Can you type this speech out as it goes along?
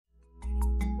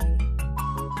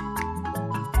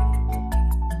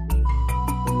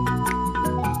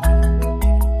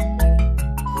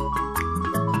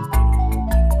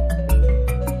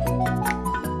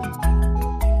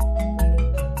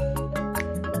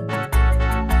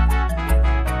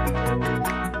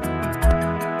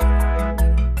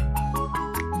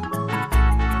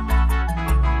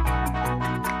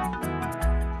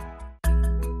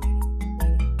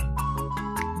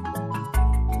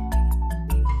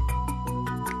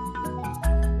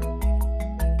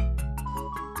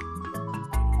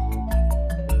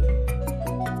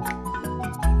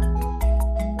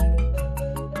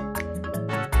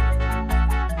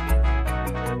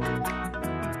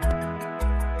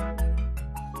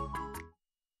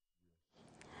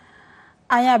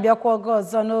Anyị abịakwa oge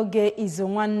ọzọ n'oge Izu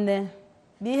Nwanne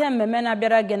bụ ihe mmemme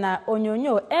na-abịara gị na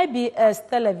onyonyo ABS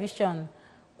television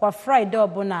kwa Fraịde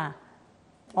ọbụla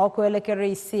ọkụ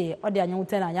elekere 6. Ọ dị anyị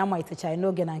nwute na anyị amalitechaghị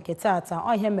n'oge na nke taata.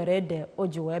 Ọ ihe mere ede o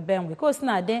ji wee bee nwe ka o si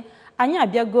na-adị anyị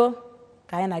abịago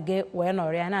ka anyị na gị wee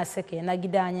nọrịa na-asị ka ị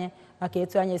nagide anyị maka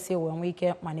etu anyị si wee nwee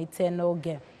ike malite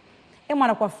n'oge.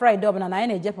 Ịmara kwa Fraịde ọbụla na anyị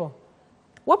na-ejepụ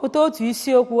wepụta otu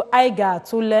isiokwu anyị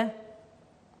ga-atụle.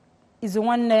 Izu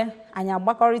Nwanne anyị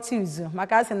agbakọrịta izu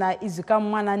maka asị na izu ka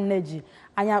mma na nne ji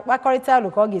anyị akpakọrịta alụ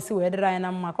ka ọ ga-esi wee dịrị anyị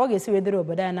na mma ka ọ ga-esi wee dịrị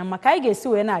obodo anyị na mma ka anyị ga-esi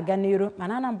wee na-aga n'iru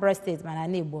mana Anambra steeti mana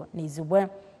n'Igbo na izugbe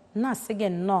na-asị gị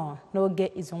nnọọ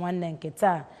n'oge Izu Nwanne nke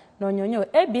taa na onyonyo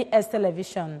ABS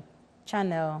television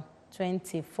channel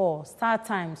 24 Star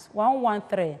Times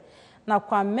 113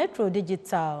 nakwa Metro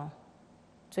Digital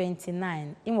 29.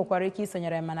 Ị nwekwara ike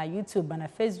isonyere ma na YouTube ma na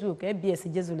Facebook ABS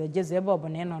jezulu ejezu ebe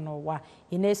ọbụla ị nọ n'ụwa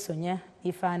ị na-esonye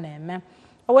ife a na-eme.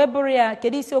 O wee bụrụ ya,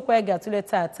 kedu isiokwu anyị ga-atụle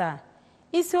taata?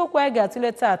 Isiokwu anyị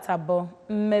ga-atụle taata bụ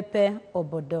mmepe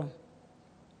obodo.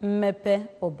 Mmepe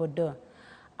obodo.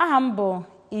 Aha m bụ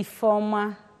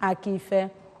Ifeoma Akife,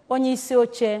 onye isi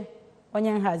oche,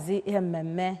 onye nhazi ihe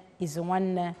mmemme Izu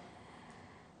Nwanne.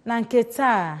 Na nke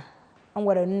taa, o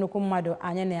nwere nnukwu mmadụ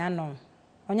anyị na ya nọ.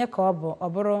 Onye ka ọ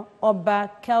bụrụ Ọba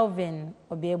Kelvin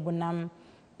Obiebunam,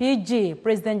 PG,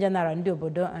 President General ndị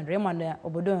obodo Nri. Ma na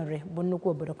obodo Nri bụ nnukwu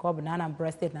obodo ka ọ bụ na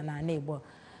Anambra Steeti na n'ala Igbo.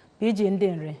 PG ndị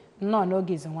Nri, nnọọ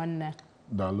n'oge Izu Nwanne.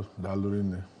 Daalụ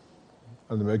rinne.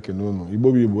 Ana m ekene unu. Igbo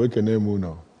bụ Igbo, ekene m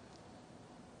unu.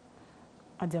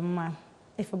 Ọ dị mma.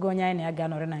 Ifego onye anyị na ya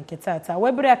ga-anọrị na nke taata.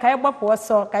 Wee bụrụ ya ka anyị gbapụ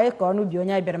ọsọ ka anyị kọọ n'ubi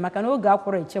onye anyị bịara maka na oge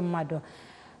akwụrụ eche mmadụ.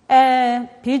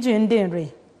 PG ndị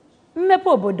Nri, mmepe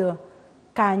obodo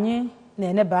ka anyị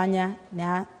na-eneba anya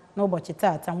na n'ụbọchị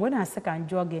taata. Mgbe na-asị ka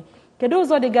njụọ gị, kedu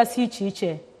ụzọ dịgasị iche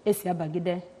iche esi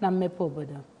abagide na mmepe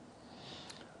obodo?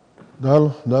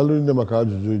 Daalụ nne maka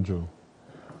ajụjụ ịjụ.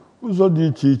 Ụzọ dị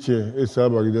iche iche esi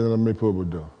abagide na mmepe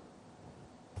obodo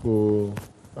bụ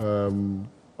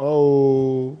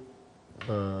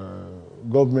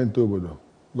gọọmenti obodo.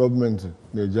 Gọọmenti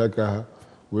na-eji aka ha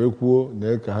wee kwuo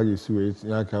na ka ha ga-esi wee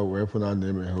tinye aka wee fụ na a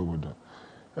na-emeghe obodo.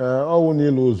 Ọwụ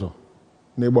n'ịlụ ụzọ,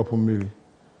 n'ịgbapụ mmiri,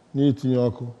 n'itinye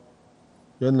ọkụ,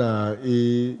 ya na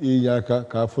inye aka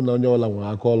ka afụ na onye ọbụla nwere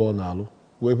aka ọrụ ọ na-alụ,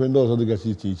 wee fe ndị ọzọ dịgasị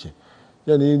iche iche,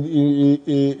 ya na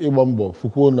ịgba mbọ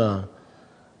fụkwuo na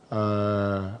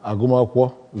agụmakwụkwọ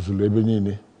zuru ebe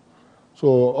niile. So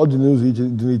ọ dị n'ụzọ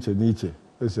dị n'iche n'iche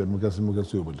esi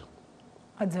emekasị obodo.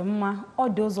 Ọ dị mma, ọ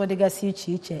dị ụzọ dịgasị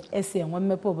iche iche esi enwe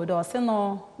mmepe obodo. Ọ sị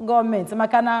na gọọmenti,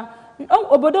 maka na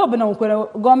obodo ọbụla nwekwara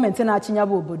gọọmenti na-achị ya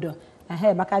bụ obodo.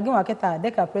 Maka gị nwa kịta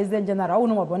dịka President General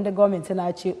ọwụnụ maọbụ ndị gọọmenti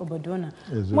na-achị obodo na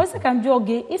mwesị ka njụọ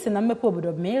gị, isi na mmepe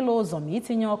obodo ma ịlụ ụzọ ma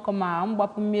itinye ọkụ ma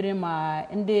mgbapụ mmiri ma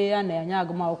ndị a na-enye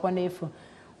agụmakwụkwọ n'efu.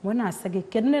 Mgbe na-asị gị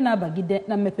kedu ndị na-abagide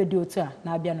na mmepe dị otu a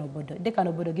na-abịa n'obodo dịka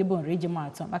n'obodo gị bụ Nri iji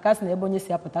maatụ, maka asị na ebe onye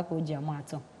si apụta ka o ji ama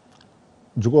atụ.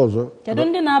 Jụkwa ọzọ. Kedu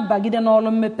ndị na-abagide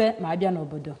n'ọrụ mmepe ma abịa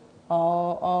n'obodo?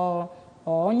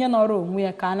 Onye nọrọ onwe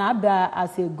ya ka a na-abịa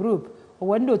as a group,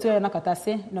 owe ndị otu ya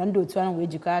nakọtasị na ndị otu ahụ wee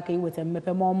jikọ aka iweta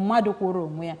mmepe ma mmadụ kwụrụ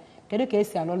onwe ya? Kedu ka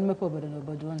esi alụ mmepe obodo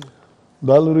n'obodo unu?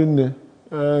 Daalụ rinne.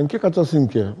 Nke kachasị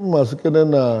nke mmasị kene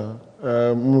na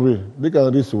Nri dịka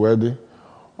Nri si wee dị,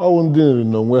 ọwụ ndị Nri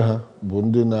n'onwe ha bụ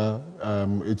ndị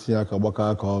na-etinye aka gbakọ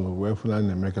aka ọrụ wee fụ na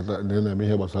na-eme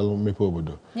ihe gbasara mmepe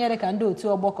obodo. Nyere ka ndị otu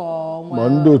ọgbakọ ma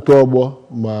ndị otu ọgbọ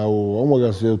ma ọ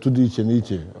nwegasị otu dị iche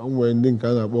n'iche. O nwere ndị nke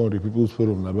a na-akpọ Nri People's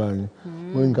Forum na be anyị,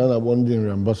 nwee nke a na-akpọ ndị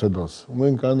Nri Ambassadors,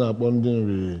 nwee nke a na-akpọ ndị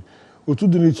Nri otu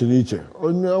dị n'iche n'iche.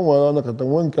 Onye nwere anakọta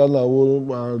nwee nke a na-awụ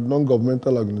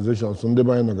non-governmental organizations ndị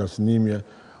be anyị nọgasị n'ime ya.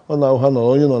 Ọ na-ahụ ha nọrọ,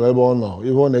 onye nọrọ ebe ọ nọ,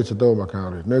 ihe ọ na-echeta maka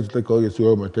Nri na-echeta ka ọ ga-esi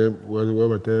wee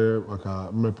weta maka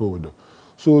mmepe obodo.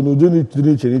 So n'ụdị dị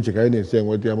n'iche n'iche ka anyị na-esi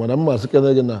enweta ya, mana mmasị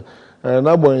kene gị na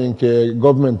n'agbanyeghị nke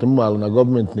gọọmenti mmalụ na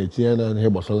gọọmenti na-etinye na ihe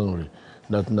gbasara Nri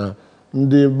na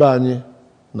ndị be anyị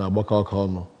na-agbakọ aka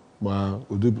ọnụ ma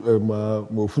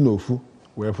ofu na ofu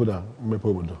wee fụ na mmepe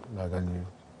obodo na-aga n'ihu.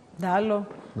 Daalụ.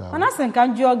 Mana sị nka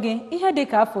njụọ gị, ihe dị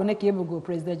ka afọ one ka ebugo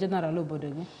President General obodo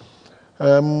gị?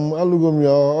 Alụgo m ya,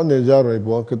 ọ na-eji arọ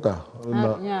ịbụọ kịta.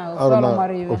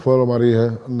 Ofu ọrụ mara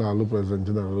ihe na-alụ President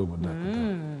General obodo.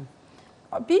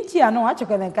 PG anụ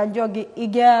achọkwara nka njụọ gị, ị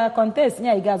ga-contest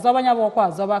ya, ị ga-azọba ya bụ ọkwa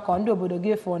azọba ka ndị obodo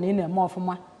gị fụọ na ị na-eme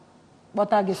ọfụma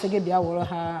kpọta gị sị gị bịa wụrụ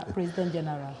ha President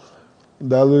General?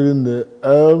 Daalụ rinne.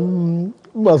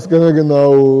 Mmasịkere gị na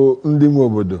ndị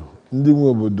nwe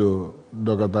obodo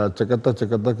dọkọta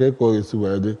chekata ka ịkọ esi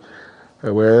wee dị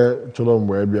wee chọrọ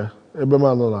mgbe bịa ebe m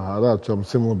anọ na ha na-achọ m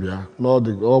sị m bịa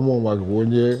n'ọdị ọmụ nwa gị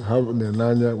onye ha na-ene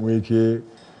anya nwee ike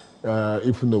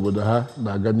ifu n'obodo ha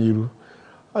na-aga n'iru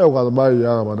ayọkwara m ayị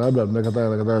ahụ mana abịa m nekọta ya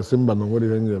nekọta sị mba na nwere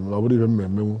ihe njem na ọ bụrụ ihe m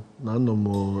emenwu na nọ m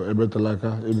ebetela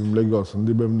aka ebi m Lagos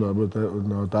ndị be m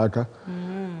na-ote aka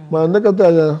ma nekọta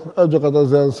anya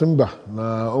ajọkọtazi nsị mba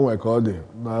na onwe ka ọ dị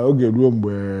na oge ruo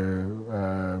mgbe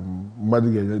mmadụ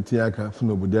ga-etinye aka fụ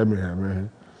n'obodo ya meghere emeghe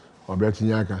ọ bịa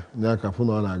tinye aka nye aka fụ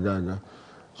na ọ na-aga aga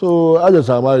so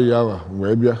ajọchara m ayị ahụ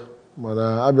wee bịa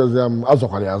mana abịazịa m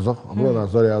azọkwara ya azọ ọ bụrụ na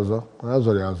azọrọ ya azọ na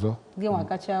azọrọ ya azọ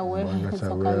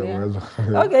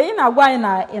oge ị na-agwa anyị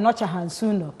na ịnọchaghị nso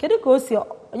ụlọ kedu ka o si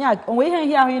onwe ihe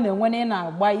nhịahụ ị na-enwe na ị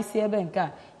na-agba isi ebe nke a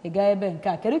ị gaa ebe nke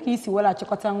a kedu ka ị si were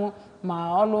achịkọtanwu ma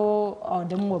ọlụ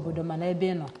ọdịmma obodo ma n'ebe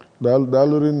ị nọ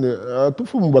daalụrị nne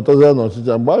tupu m gbatazie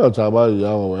n'ọchịcha mgbe a yọchara m ayị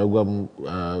ahụ wee gwa m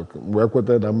wee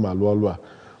kweta na mma lụọ ọlụ a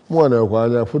mụnwa na-ekwe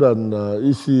anya fụda na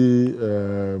isi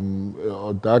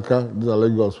ọteaka dị na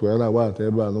Lagos wee na-agbahata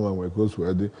ebe anụnwa nwee ka o si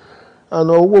wee dị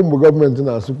ana ọgwụgwọ mgbe gọọmenti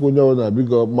na-asịkwa onye ọbụla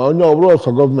biko ma onye ọbụla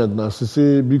ọsọ gọọmenti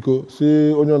na-asịsị biko si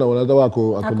onye ọ na-wenatawa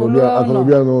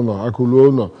akụnụbịa n'ụlọ akụluo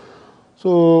ụlọ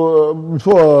so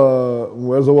bifo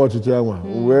wee zọwa ọchịchị anwa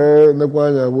wee nekwa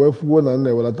anya wee fugo na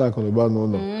na-ewelata akụnụba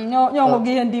n'ụlọ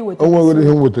onweghị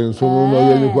ihe m wetara nso n'ụlọ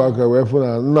ya nyekwa aka wee fụ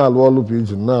na na-alụ ọlụ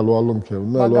pidgin na-alụ ọlụ nke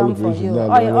na-alụ ọlụ pidgin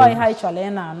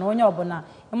onye ọbụla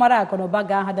ịmara akụnụba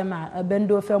ga-aha dị ma ebe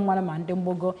ndị ofe mmanụ ma ndị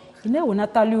mgbogo ị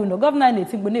na-ewenatali ụlọ gọvanọ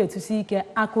na-eti mgbe na-etusi ike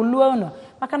akụluo ụlọ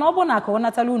maka na ọ bụrụ na akụ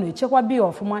wenatali ụlọ echekwa biya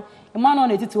ọfụma ịma nọ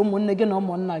n'etiti ụmụnne gị na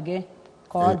ụmụnna gị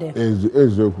ka ọ dị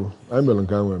eziokwu anyị mere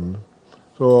nke ahụ eme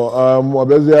so ọ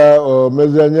bịazie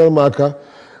mezie nyere m aka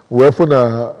wee fụ na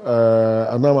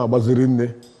ana m agbaziri nne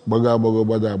gbago agbago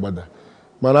gbada agbada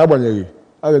mana agbanyeghị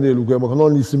a ga na-elukwe maka nọ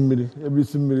n'isi mmiri ebe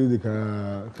isi mmiri dị ka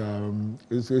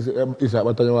isi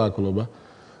akpata nyewa akụlụba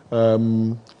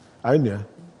anyị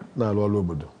na-alụ ọrụ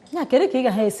obodo ya kedu ka ị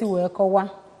ga ha esi wee kọwaa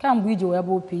kamgbe iji wee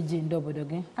bụ PG ndị obodo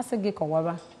gị a sị gị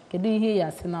kọwaba kedu ihe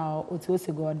ya sị na otu o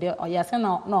si gị ya sị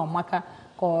na ọmaka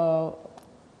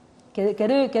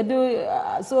kedu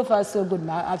so far so good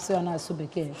ma asụ ya na-asụ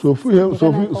bekee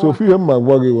sofu ihe mma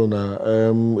gwa gị bụ na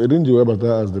Erinji wee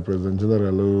bata as the President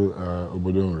General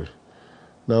obodo Nri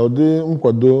na ụdị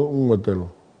nkwado m nwetara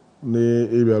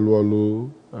n'ịbịa lụọ ọrụ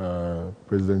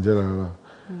President General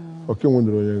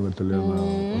okenwendoro onye nwetara ya na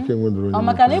okenwendoro onye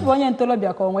maka na ịbụ onye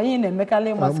ntorobịa ka onwe ihe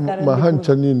na-emekarị masịkarị ma ha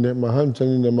ncha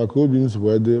niile maka obi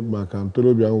nsogbu dị maka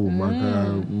ntorobịa ahụ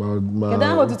maka kedu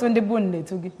ahụ ọtụtụ ndị bụ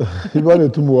na-etu gị ibe a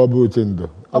na-etu m ọ bụ ochendo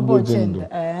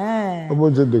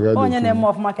onye na-eme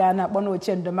ọfụma ka ya na-akpọ na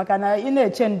ochendo maka na ị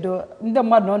na-eche ndo ndị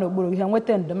mmadụ nọ n'okpuru gị ha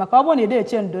nweta ndo maka ọ bụrụ na ị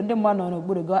na-eche ndo ndị mmadụ nọ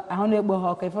n'okpuru gị ahụ na-ekpo ha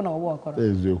ọkụ ife na ọwa ọkọrọ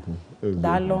eziokwu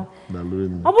daalụ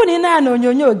ọ bụrụ na ị na-anya na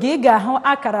onyonyo gị ị ga-ahụ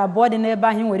akara abụọ dị n'ebe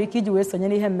ahụ ị nwere ike iji wee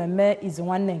sonyere ihe mmemme Izu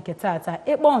Nwanne nke taata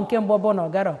ịkpọ nke mbụ bụ na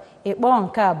ọgarọ ịkpọ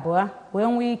nke abụọ wee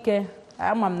nwee ike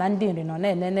ama m na ndị nri nọ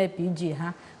na-enene PG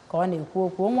ha ka ọ na-ekwu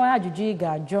okwu onwe ajụjụ ị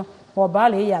ga-ajụ ma ọ bụ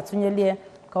ala iyi atụnyelie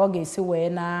ka ọ ga-esi wee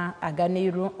na-aga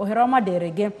n'iru ohere ọma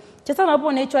dịrị gị cheta na ọ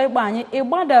bụrụ na ị chọọ ịkpọ anyị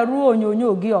ịgbadaruo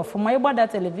onyonyo gị ọfụma ịgbada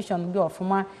telivishọn gị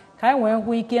ọfụma ka anyị wee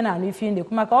nwee ike na-anụ ife ị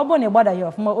na-ekwu maka ọ bụrụ na ịgbadaghị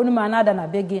ọfụma onu ma na-ada na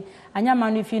be gị anyị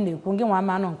amanụ ife ị na-ekwu gị nwa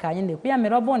amanụ nke anyị na-ekwu ya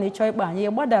mere ọ bụrụ na ị chọọ ịkpọ anyị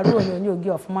ịgbadaruo onyonyo gị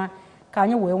ọfụma ka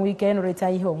anyị wee nwee ike ịnụrịta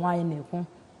ihe onwe anyị na-ekwu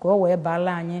ka o wee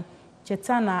baala anyị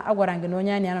cheta na agwara gị na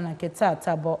onye anyị anọ na nke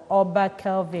taata bụ Ọba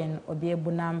Kelvin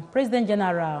Obiegbunam President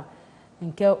General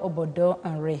nke obodo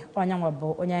Nri onyanwa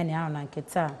bụ onye anyị anọ na nke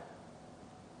taa.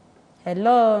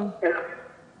 Hello.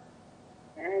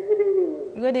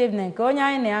 Good evening. Ka onye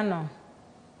anyị na-anọ?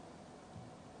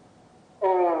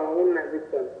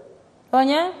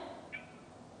 Onye?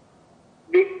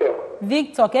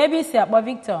 Victor. Ka ebe isi akpọ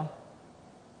Victor?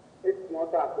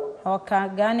 Ọka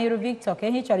gaa n'iru Victor ka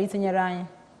ihe ị chọrọ itinyere anyị.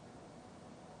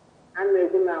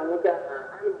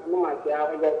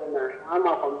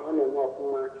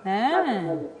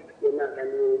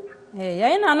 Ya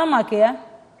ị na-anọ maka ya?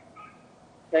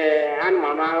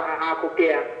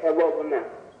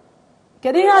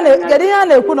 Kedu ihe a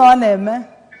na-ekwu na ọ na-eme?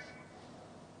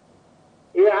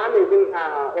 Ihe a na-ekwu na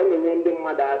ọ na-enye ndị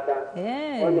mmadụ aka.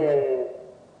 Ọ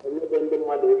na-emebe ndị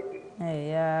mmadụ ezi.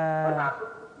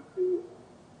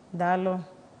 Daalụ.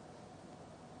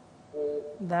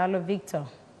 Daalụ Victor.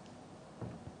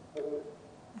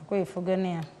 Akwa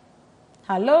ifugani ya.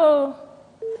 Hello.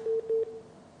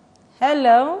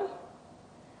 Hello.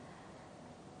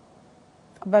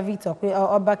 Ọba Victor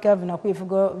Ọba Kelvin akwa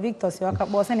ifugo Victor si ọka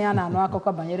kpọọ sị na ya na-anụ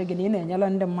akụkọ banyere gị na ị na-enyere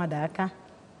ndị mmadụ aka.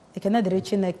 Ekene dịrị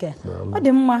Chineke. Ọ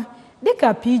dị mma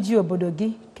dịka PG obodo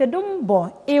gị kedu mbọ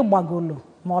ịgbagolo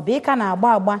ma ọ bụ ịka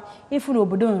na-agba ifu na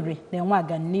obodo Nri na-enwe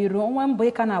aganiru onwe mbọ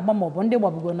ịka na-agba ma ọ bụ ndị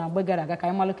gbabugoro na mgbe gara aga ka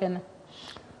anyị malụ kene.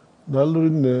 daalụ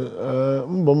nne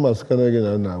mbọ mmasị ka gị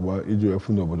na-agba iji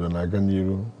efu n'obodo na-aga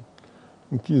n'iru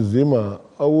nke izi ma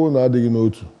ọwụ na adịghị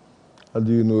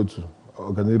n'otu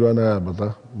ọganiru anaghị abata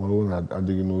ma ọwụ na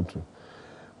adịghị n'otu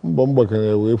mbọ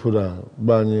mgbakere wee fụrụ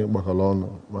be anyị gbakọrọ ọnụ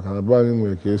maka na be anyị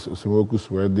nwere ka esemokwu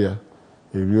si wee dị ya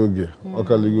eri oge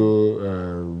ọkaligo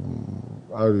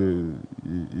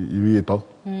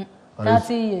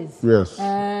 30 years.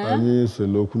 Anyị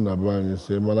sere okwu na be anyị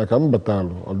si mana ka m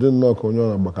batalụ ọ dị nnọọ ka onye ọ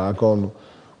na-agbakọ aka ọnụ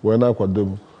wee na-akwado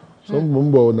m so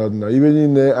mbọ na ibe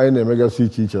niile anyị na-emegasị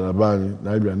iche iche na be anyị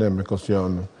na ịbịa na-emekọsị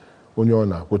ọnụ onye ọ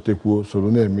na-akwetekwuo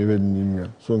soro na-eme ihe dị n'ime ya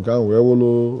so nke ahụ wee wụrụ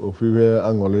ofu ihe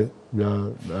aṅụrị bịa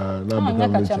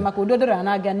na-abịa udo dịrị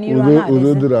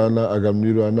aga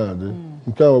n'iru a na-adị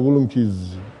nke a bụrụ nke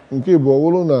izizi nke bụ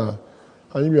ọwụrụ na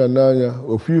anyị bịa n'anya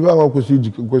ofu ihe ahụ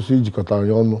kwesịrị ijikọta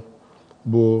anyị ọnụ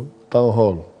bụ town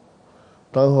hall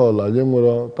anyị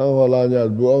nwere town hall anyị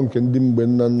abụọ nke ndị mgbe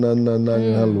nna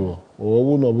anyị ha lụrụ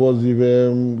ọwụ na ọbụ ọzọ ihe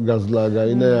gazila aga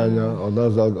ine ya anya ọ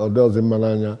dị ọzọ mma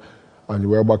n'anya anyị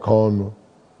wee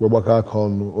gbakọ aka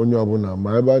ọnụ onye ọbụla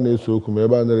ma ebe a na-ese okwu ma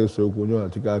ebe a na-ese okwu onye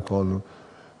na-achịkọ aka ọnụ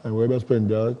anyị wee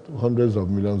spend hundreds of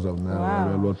millions of naira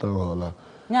wee lụọ town hall a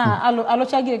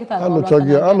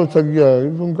alụchaghị ya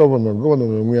ibu gọvanọ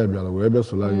na-onwe ya bịara wee bịa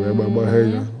soro anyị wee gbaghe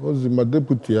ya ozi ma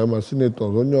deputi ya ma sinetọ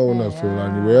onye ọbụla soro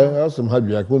anyị wee asị m ha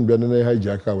bịa ka unu bịa nene ha iji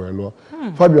aka wee lụọ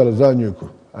fabiara za anyị oku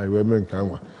anyị wee mee nke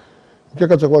anwa nke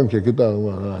kachakwa nke kịta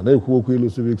nwa na-ekwu okwu ilu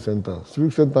civic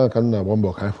center ka m na-agba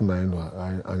mbọ ka anyị fụ na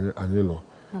anyị lụọ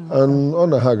ọ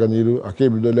na ha aga n'iru aka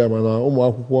ebidola ya mana ụmụ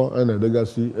akwụkwọ anyị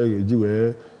na-edegasị ga-eji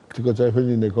wee chịkọta ife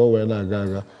niile ka ọ wee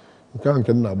na-aga nke ahụ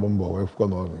nke m na-agba mbọ wee fụkọ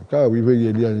n'ọnụ nke a bụ ife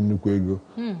ga-eri anyị nnukwu ego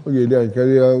ọ ga-eri anyị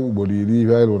karịa ugboro 10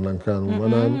 ihe anyị lụrụ na nke anụ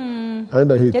mana anyị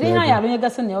naghị eti ihe a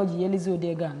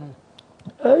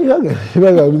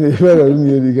ga-arụ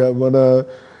n'eri ga mana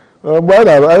mgbe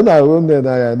anyị na-arụ nne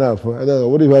na anya na-afụ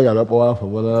nwere ihe a ga-abịa kpọwa afọ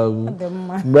mana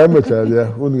mgbe anyị mechara ya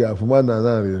unu ga-afụ ma na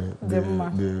narị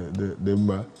dị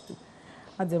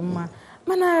mma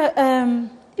mana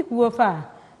ikwu ofe a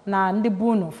na ndị bụ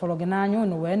unu fọrọ gị n'anya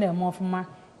unu wee na-eme ọfụma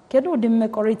kedu ụdị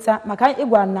mmekọrịta maka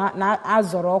ịgwa na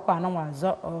azọrọ ọkwa anụnwa azọ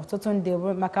ọtụtụ ndị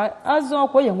maka azụ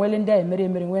ọkwa ya nwere ndị a emeri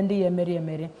nwee ndị ya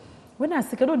emeri wee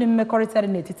na-asị kedu ụdị mmekọrịta dị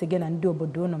n'etiti gị na ndị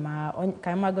obodo unu ma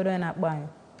ka anyị magoro ya na-akpọ anyị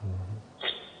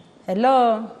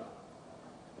hello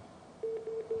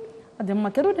ọ dị mma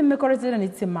kedu ụdị mmekọrịta dị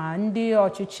n'etiti ma ndị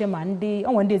ọchịchị ma ndị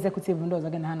onwe ndị ezekutiv ndị ọzọ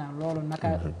gị na ha na-arụ ọrụ maka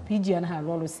PG anaghị arụ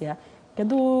ọrụ si ya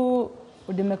kedu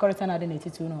ụdị mmekọrịta na-adị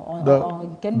n'etiti unu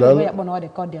nke ndị onwe ya kpọ na ọ dị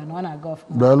ka ọ dị na ọ na-aga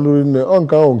ọfụma daalụ nne ọ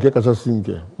nke ahụ nke kachasị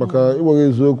nke maka ịgwaghị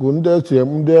eziokwu ndị eche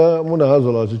ndị mụ na ha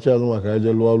zọrọ ọchịchị azụ maka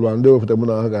eje lụọ ọrụ a ndị wepụta mụ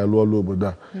na ha ga-alụ ọrụ obodo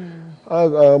a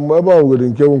ebe ahụ nwere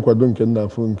nke bụ nkwado nke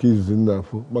nnafụ nke izizi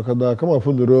nnafụ maka na kama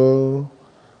fụdoro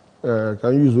ka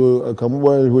m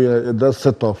gba ihu ya that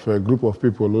set of group of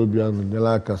people obi anụ nyere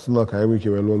aka si na ka anyị nwee ike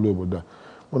wee lụọ ọrụ obodo a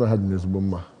mụ na ha dị n'ezigbo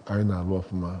mma anyị na-alụ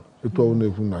ọfụma etu ọnwụ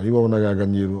na-ekwu na ihe ọbụla ga-aga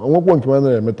n'iru ọnwekwa nke m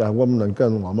na-emeta agwa m na nke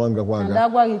anụ ama ngakwa aga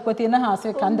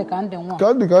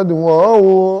ka dị nwa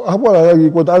ọwụ ha gwara agaghị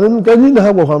ikweta nke ndị na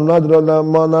ha gwakwa m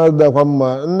na-adịkwa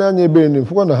mma nne anyị ebe enyi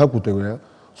fụkwa na ha kwutere ya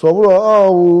so ọ bụrụ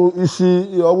ọwụ isi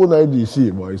ọ bụrụ na anyị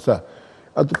dị 6 ma 5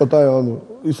 atụkọta ya ọnụ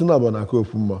isi na-aba na aka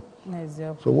ofu mma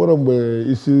so nwere mgbe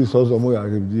isi sọsọ m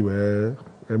ga-agịbidi wee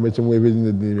emechi nwa ebe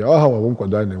niile dị n'ime ọ ha nwabụ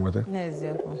nkwado anyị na-enweta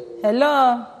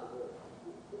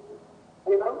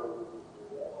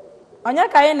onye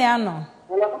ka anyị na-anọ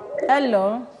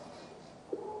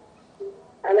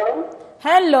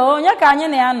hello onye ka anyị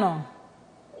na-anọ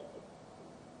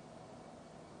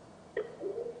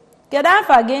kedu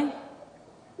afa gị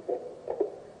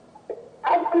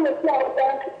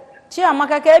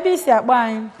Chiamaka ka ebe isi akpọ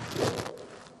anyị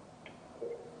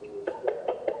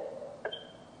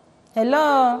hello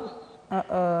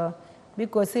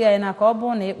biko si ya na ka ọ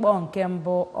bụrụ na ịkpọ nke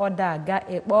mbụ ọ da-aga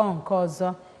ịkpọ nke ọzọ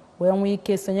wee nwee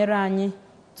ike sonyere anyị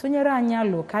tụnyere anyị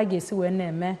alụ ka a ga-esi wee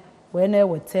na-eme wee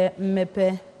na-eweta mmepe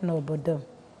n'obodo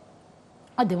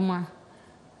ọ dị mma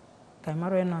ka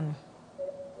mara ịnọnụ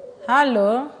halo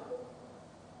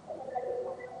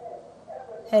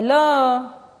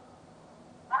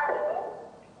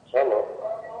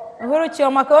uhuru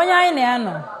Chioma ka onye anyị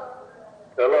na-anọ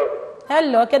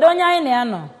hello kedu onye anyị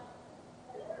na-anọ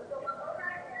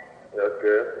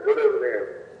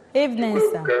evening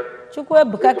sir Chukwu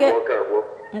Ebuka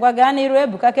ngwa gaa n'iru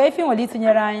Ebuka ka efi nwere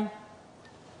itinyere anyị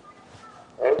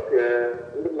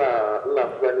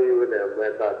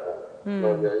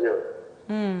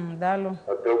daalụ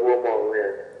daalụ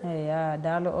ya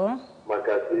daalụ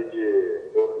maka iji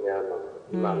onye anọ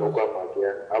na nọkwa maka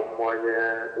ya abụ onye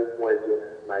ụmụeje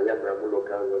na ya mere m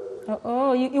lokal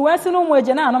gọọmenti. iwe si na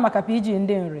ụmụeje na-anọ maka PG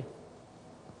ndị nri?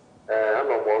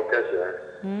 Anọ m ọkasha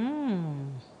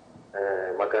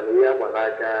maka na ihe agba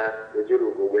n'aka ejiri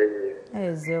ugogbe enyi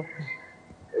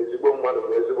ezigbo mmadụ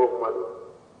bụ ezigbo mmadụ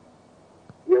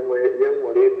ihe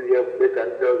nwere etu ya mgbe ka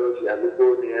ndị ọzọ si alụgo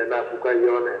onye na-apụkwa ihe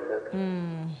ọ na-eme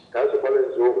ka a sụkwara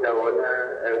nzọụkwụ ya ọ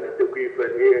na-enwetekwa ife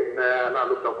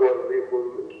na-alụtakwa ọrụ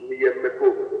n'ihe mmepe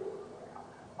obodo.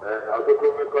 Ọtụtụ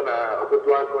mmekọ na ọtụtụ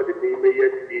akọ dị n'ime ihe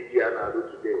dị iche a na-alụ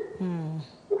today.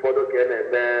 Ụfọdụ ka a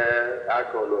na-eme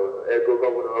akọlụ ego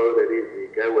gọvanọ rere izi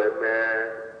ka e wee mee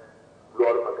rụọ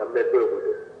ọrụ maka mmepe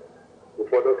obodo.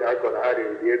 Ụfọdụ ka akọrọ ha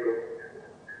riri ego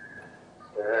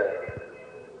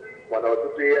mana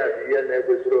ọtụtụ ihe a bụ ihe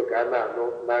na-ekwesịrị ka a na-anụ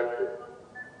na ntị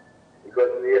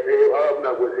because ọ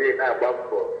bụla kwesịrị na-agba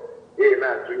mbọ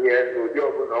na-atụnye n'ụdị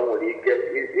ọbụla ọ nwere ike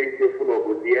ichefu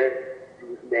n'obodo ihe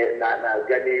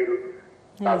na-aga n'iru.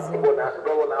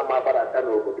 Gọvanọ ama abarata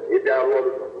n'obodo ịdị arụ ọrụ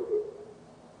n'obodo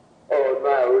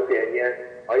na-ahụ si enye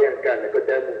onye nke a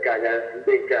na-ekọta m nke anya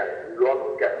ndị nke a nrụ ọnụ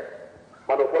nke a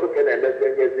mana ụfọdụ ka na-emezi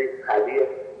enyezi hazie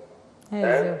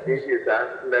iji saa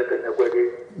na-ekenyekwe gị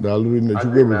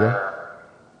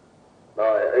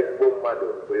ezigbo mmadụ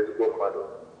bụ ezigbo mmadụ.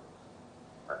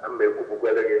 Mma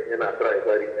ekwupụkwere gị ihe na-atara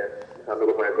ịbara ihe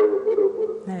anụrụ m aka obodo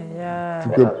obodo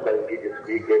na-asụkwa nke iji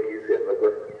sụkwa ike ka isi emekwe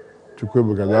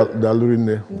Chukwuebuka daalụ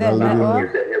nne ndị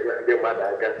mmadụ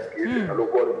aka ka isi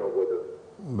alụkwa ọrụ n'obodo.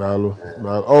 Daalụ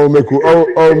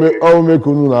ọmeko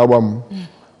unu na-agba m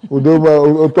udo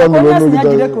otu ọnụ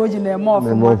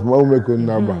ọmeko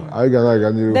na-agba anyị ga na-aga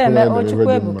n'ihu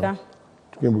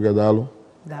Chukwuebuka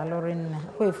daalụ rinne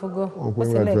kwa efugo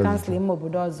kwesịrị kansụl ime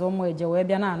obodo ọzọ ụmụ eje wee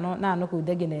bịa na-anụ ka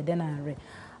ude gị na-ede na nri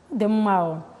dị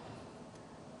mma.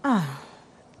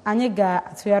 Anyị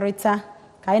ga-atụgharịta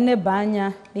ka anyị neba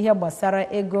anya n'ihe gbasara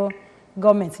ego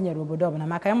gọọmenti nyere obodo ọbụla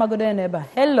maka anyị magodo ya n'ebe a.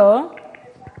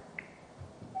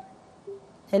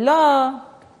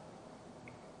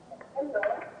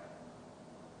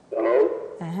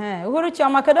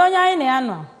 Uhuruchiọma, kedu onye anyị na ya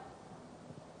nọ?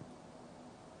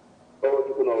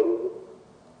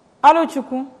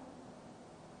 Ọlụchukwu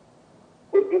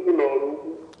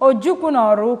Ojukwu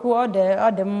n'ọrụ ukwu. Ọ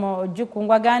dị mma. Ojukwu,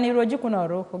 ngwa gaa n'iru. Ojukwu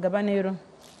n'ọrụ ukwu, gaba n'iru.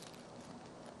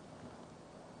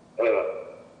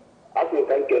 Asị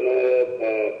ka nkele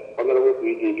ọgara wepụ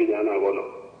iji gị na na-agọ nọ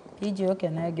iji oke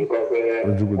na gị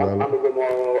anụghị m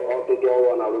ọtụtụ ọrụ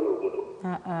na-arụ n'obodo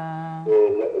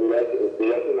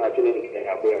ya sị na Chineke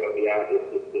ga-abụ ya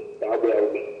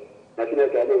ume na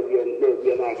Chineke na-ebi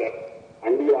ya na-aga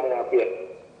ndị ya ahịa apụ ya.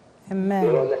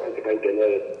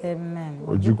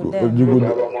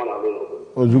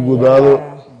 Ojukwu daalụ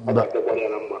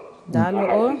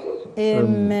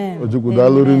Ojukwu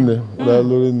daalụ rinne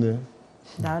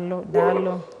daalụ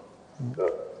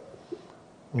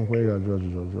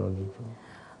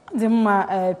dị mma.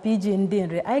 PG ndị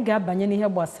nri, anyị ga-abanye n'ihe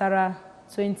gbasara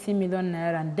 20 million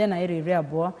naira nde naira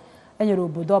 20 enyere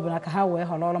obodo ọbụla ka ha wee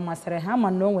họrọ ọrụ masịrị ha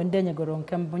ma na onwe ndị enyegoro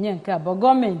nke mbụ nye nke abụọ.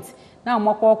 Gọọmenti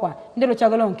na-amakwa ọkwa ndị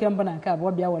rụchagolo nke mbụ na nke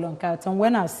abụọ bịa were nke atọ wee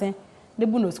na-asị ndị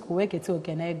bụ n'osikwu wee keta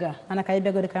oke na ego a mana ka anyị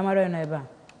bịagoro ka mara ya n'ebe a.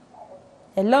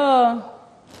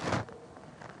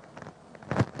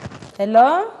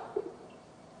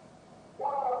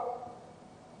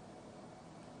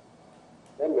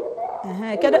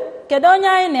 Kedu onye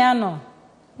anyị na ya nọ?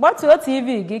 Gbatuo TV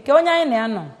gị ka onye anyị na ya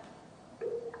nọ.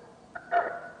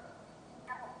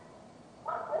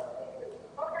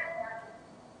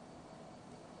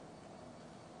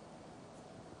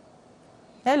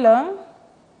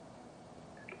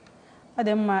 Ọ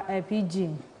dị mma. PG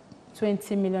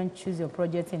 20 million choose your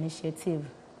project initiative.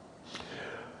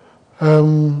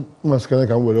 Masịkana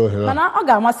ka m were ohere. Mana ọ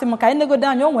ga-amasị m ka anyị negodo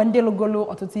anya onwe ndị lụgolo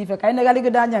ọtụtụ ife ka anyị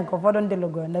negaligodo anya nke ụfọdụ ndị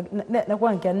lụgolo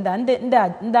nekwa nke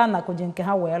ndị a nakụji nke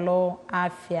ha wee lụọ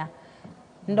afịa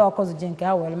ndị ọkụzụji nke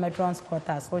ha wee mee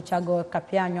transporters rụchago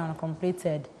Kapianyon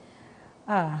completed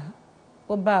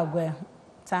Obagwe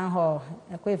Town Hall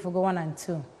Ekwefugo 1 and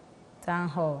 2 Town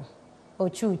Hall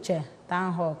Ochuche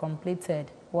Town Hall completed.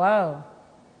 Wow.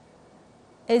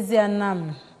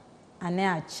 Ezianam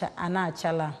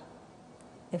Anachala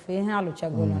efe ihe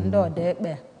alụchagolo ndị ọda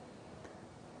ekpe.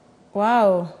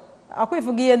 Wow.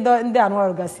 Akwefugo ihe ndị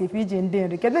anụọrụ gasị PG ndị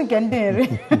nri. Kedu nke ndị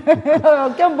nri?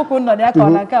 Nke mbụ ka ụnọ ya ka ọ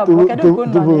na nke abụọ. Kedu nke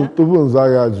ụnọ ya? Tupu nza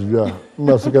agha ajụjụ a,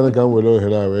 mmasịkana ka m were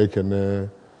ohere a wee kene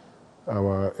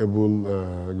our able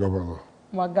governor.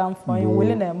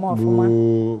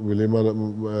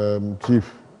 Chief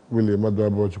Willie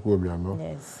Madụabọ Chukwuobianọ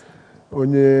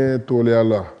onye tụrụ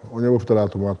ala onye wepụtara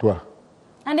atụmatụ a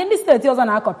and ndị steeti ọzọ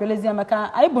na-akọpịalizie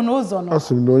maka anyị bụ n'ụzọ nọ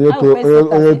asị m na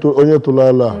onye tụrụ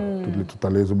alụ a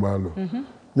tụtara ezigbo alụ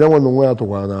ya nwe na onwe ya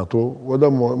tụkwara na-atụ weda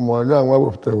ma onye anwa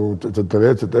wepụtara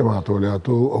echeta ma atụrụ ya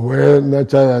atụ o wee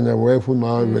na-echa ya anya wee fụ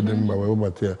na ebe dị mma wee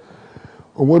webata ya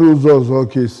o nwere ụzọ ọzọ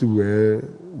ka esi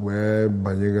wee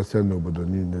banyegasịa n'obodo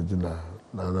niile dị na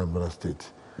Anambra steeti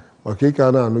maka ike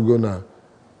a na-anụgo na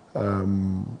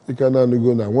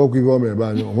nwekwa ihe ọma ebe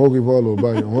anyị onwekwa ihe ọlụ ebe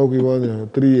anyị onwekwa ihe ọnya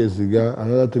 3 years ga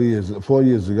another 3 years 4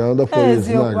 years ga another 4 years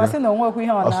na-aga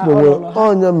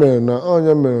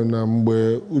onye mere na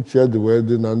mgbe uche dị wee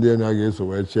dị na ndị enyi a ga-eso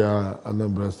wee chịa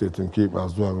Anambra steeti nke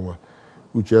ikpeazụ anụnwa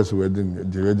uche si wee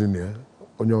dị na ya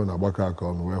onye ọ na-agbakọ aka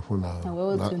ọnụ wee fụ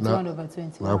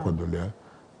na akwadoro ya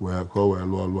wee ka ọ wee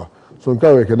lụọ ọlụ a so nke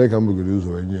a wee kene ka m bugoro ụzọ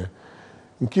wee nye ya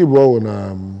nke Igbo ọ wụ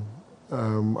na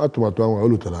atụmatụ ahụ o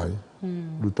lutere anyị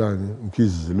lute anyị nke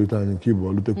izizi lute anyị nke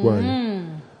Igbo lutekwa anyị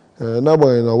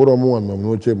n'agbanyeghị na ọ bụrụ ọmụnwa nọ m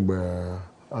n'oche mgbe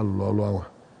alụrụ ọlụ ahụ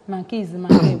ma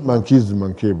nke izizi ma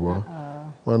nke Igbo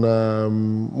mana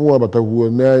mụnwa batakwuo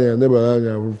n'anya nebara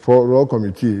anya rụọ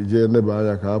kọmitii jee neba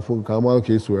anya ka a mara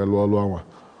ka esi wee lụọ ọlụ ahụ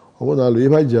ọ bụrụ na alụ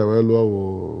ihe anyị ji wee lụọ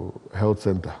bụ health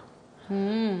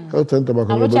center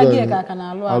maka na obodo anyị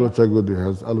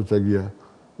alụchaghị ya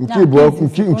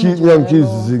nke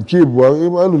izizi nke Igbo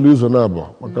alụlụ ụzọ na-abụ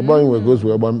maka be anyị nwere ka o si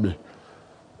wee gba mkpi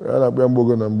a na-akpọ ya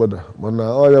mgbogo na mgbada mana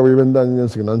ọ ya bụ ibe ndị anyị nye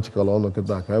nsị na nchịkọrọ ọnụ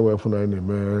kịta ka anyị wee fụ na anyị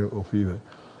na-eme ofu ihe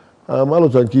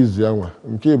alụcha nke izizi anwa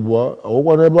nke Igbo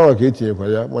ọgwụkwa n'ebe ahụ ka etinyekwa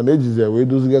ya mana ejizi ya wee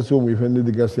dozigasị ụmụ ife ndị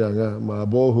dịgasị anya ma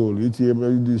bọọholu itinye ebe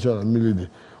dị iche na mmiri dị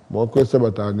ma ọkụ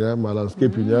esebata anya ma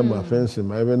lanskepin ya ma fensị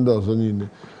ma ebe ndị ọzọ niile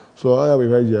so ọ ya bụ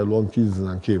ihe anyị ji ya lụọ nke izizi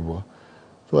na nke Igbo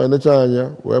so anyị necha anya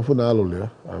wee fụ na alụlụ ya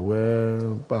wee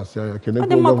pasị anya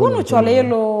kenekwa maka unu chọrọ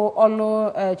ịlụ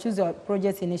ọlụ Choose Your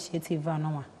Project Initiative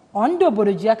anụnwa ndị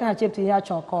obodo ji aka ha chepụta ihe a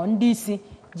chọrọ ka ndị isi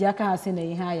ji aka ha si na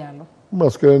ihe a ya alụ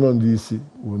mmaskere nọ ndị isi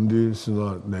bụ ndị si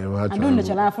nọ na ebe ha chọrọ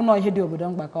nechara afọ nọ ihe dị obodo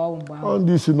mkpa ka ọ bụ mgbe ahụ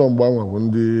ndị isi nọ mgbe anwa bụ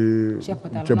ndị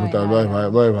chepụtara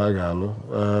nọive ha ga-alụ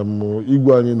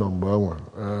igwe anyị nọ mgbe anwa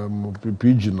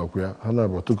PG nọkwa ya ha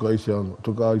na-abụ tụkọ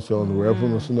isi ọnụ wee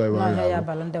fụ si nọive ha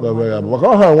ga-alụ maka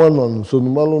ọha anwa nọ nso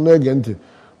malụ na-ege ntị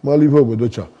malụ ihe obodo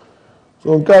chọrọ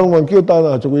so nke anwa nke ụta a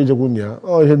na-achọkwa ijekwu na ya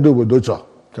ọ ihe ndị obodo chọrọ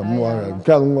ka m nwa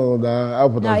nke anwa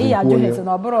na-apụtazi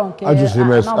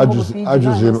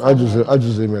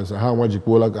ajụzi mesa ha nwa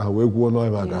jikwuola ka ha wee kwuo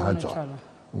n'ọhịa ka ha chọrọ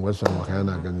mgbe so maka ya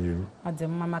na-aga n'ihu ọ dị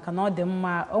mma maka na ọ dị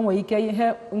mma o nwere ike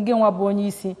ihe ngị nwa bụ onye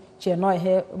isi chee nọ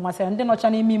ihe masịrị ndị nọcha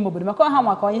n'ime ime obodo maka ọha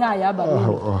maka ihe a ya abalị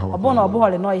ọ bụrụ na ọ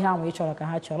bụghọrị nọ ihe ahụ ị chọrọ ka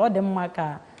ha chọrọ ọ dị mma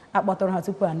ka a kpọtụrụ ha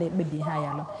tupu a na-ekpebi ihe a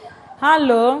ya lụ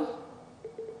halo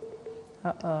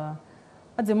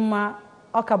ọ dị mma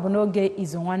ọ ka bụ n'oge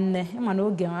Izu Nwanne ịma na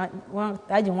oge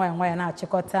anyị nwayọ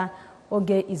na-achịkọta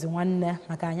oge Izu Nwanne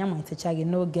maka anyị amalitechaghị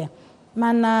n'oge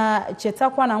mana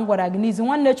chetakwa na m gwara gị na Izu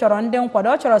Nwanne chọrọ ndị nkwado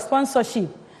ọ chọrọ sponsorship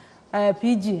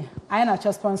PG anyị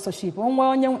na-achọ sponsorship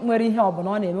onye nwere ihe ọ bụla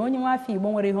ọ na-eme onye nwe afọ Igbo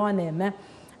nwere ihe ọ na-eme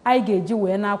anyị ga-eji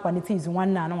wee na-akwalite Izu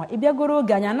Nwanne anụnwa ịbịagoro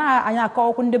oge anyị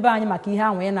akọwakwu ndị be anyị maka ihe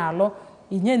ahụ ị na-alụ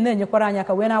inye na-enyekwara anyị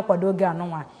aka wee na-akwado oge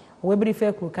anụnwa wee biri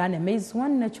ife kwuru ka a na-eme Izu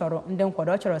Nwanne chọrọ ndị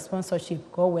nkwado ọ chọrọ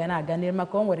sponsorship ka o wee na-aga n'ihu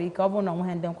maka o nwere ike ọ bụrụ na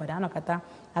onweghị ndị nkwado anọkọta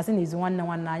asị na Izu Nwanne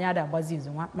anyị ada agbazi izu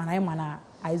nwa mana anyị ma na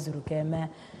anyị zuru ka eme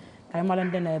ka anyị mara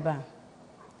ndị nọ ebe a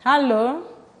halo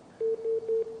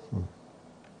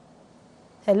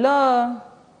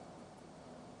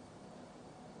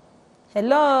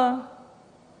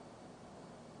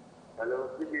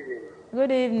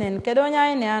good evening kedu onye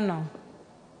anyị na-anọ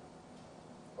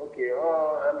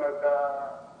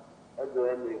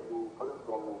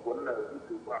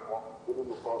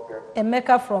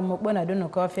Emeka from Okpona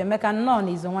Dunukọfịa Emeka nnọọ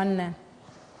na Izu Nwanne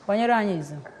kwanyere anyị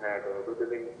izu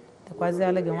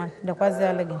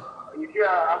dekwazialụ gị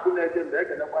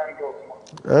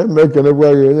ekenekwa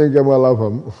gị onye nke mara afa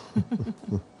m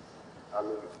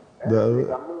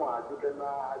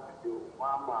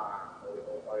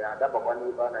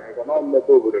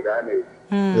Mmepe Obodo ka a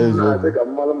na-eji ka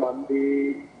mmadụ ma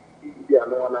ndị isi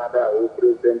anụwa na-ada ahụ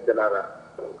President General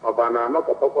ọba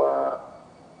na-anọkọtakwa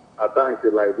atanki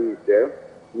like this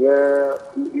nye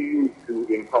youth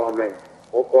empowerment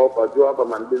ụka ọkọ jụọ ọba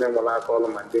ma ndị na-enwere aka ọrụ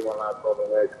ma ndị nwere aka ọrụ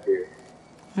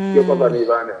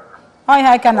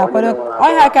ọhịa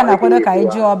aka na-akwado ka anyị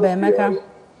jụọ ọba Emeka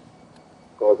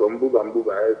ka ọzọ mbuba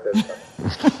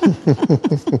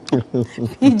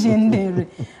iji ndị nri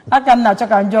aka na-achọ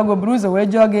ka njọ gị buru ụzọ wee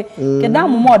jụọ gị kedu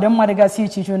amụma ọdịmma dịgasị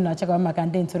iche iche na-achọkwa maka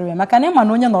ndị ntorobịa maka na ịma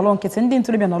na onye nọrọ nkịtị ndị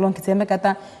ntorobịa nọrọ nkịtị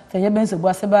emekata fenyebe nsogbu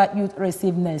asịba youth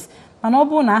resiveness mana ọ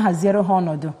bụrụ na a haziere ha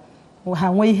ọnọdụ ha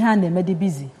nwee ihe a na-eme dị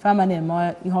bizi fama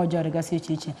na-eme ihe ọjọọ dịgasị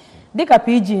iche iche dịka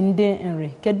PG ndị nri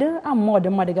kedu amụma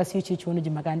ọdịmma dịgasị iche iche unu ji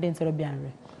maka ndị ntorobịa nri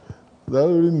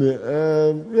daalụ nne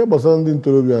ihe gbasara ndị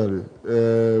ntorobịa nri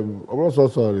ọ bụrụ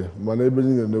sọsọ nri mana ebe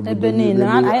niile n'obodo niile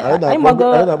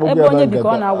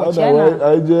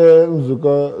anyị jee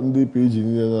nzukọ ndị PG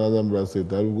niile na Anambra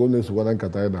steeti arụgo na-esokwa na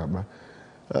nkata anyị na-akpa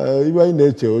ibe anyị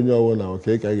na-eche onye ọbụla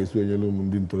oke ka a ga-esi enyere ụmụ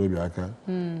ndị ntorobịa aka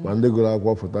ma ndị gụrụ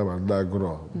akwụkwọ foto ma ndị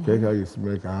agụrọ nke ka a ga-esi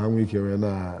mee ka ha nwee ike wee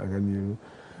na-aga n'ihu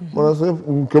mana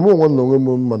nke m onwe na onwe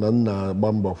m mana m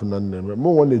na-agba mbọ fụ na nna eme m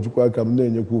onwe na-ejikwa aka m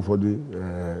na-enyekwa ụfọdụ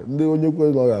ndị onye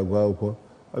kwe na ọ ga-agụ akwụkwọ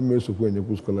a ma esokwa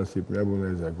enyekwu scholarship ya bụ na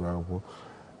eze agụ akwụkwọ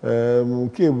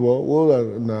nke abụọ ụlọ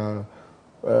na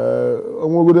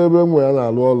onwegodo ebe nwe ya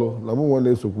na-alụ ọrụ na mụ nwe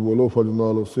na-esokwu were ụfọdụ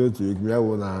n'ọrụ so etu ya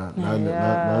bụ na a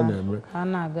na-eme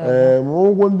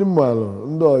ụgwọ ndị mmadụ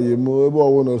ndị ọyị m ebe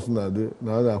ọbụla si na-adị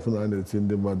na a na-afụ na a na-eti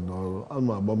ndị mmadụ n'ọrụ a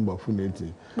ma agba mbọ fụ na-eti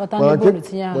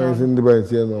kpọnyezi ndị be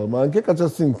tinye n'ọrụ ma nke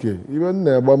kachasị nke ibe m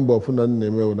na-agba mbọ fụ na nna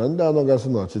emewu na ndị anọgasị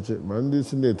n'ọchịchị ma ndị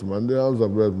sineti ma ndị House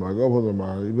of Reps ma gọvanọ ma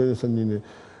ibe nso niile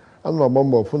a na-agba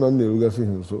mbọ fụ na m na-erugasị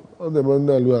ha nso ọ dị-eme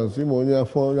ndị alụ ha nso ime onye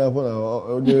afọ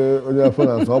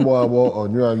na-asọ ọgbọ agbọ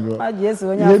ọnyụ anyụ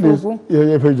ihe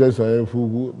nyefe ji eso anya mfe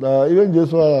ugwu na ihe nji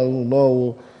eso ha ahụ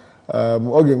n'ọnwụ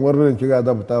ọ ga-enwerịrị nke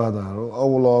ga-adapụta ha n'arụ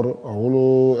ọwụlụ ọrụ ọwụlụ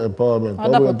empawament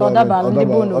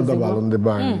ọ dabalụ ndị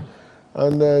be anyị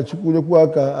and chukwu nyekwu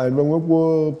aka anyị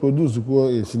nwekwo produskwuo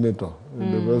a senator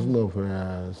the president of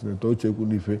senator Ochekwu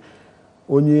n'ife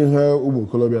onye ihe ụmụ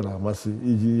okorobịa na-amasị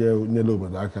iji nyere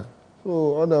obodo aka so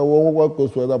ọ na-enwe ọnwụkwa ka o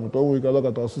so dapụta onwe ike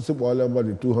alọkọta osisi kpọọla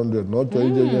mmadụ 200 na ọ chọrọ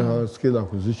ije nye ha skill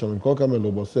acquisition nke ọ ka mere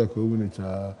ụbọchị a ka o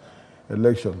winicha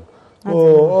election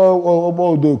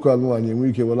ọgbọ udoku anụnwaanyị enwe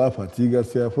ike were afa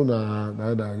tigasị afụ na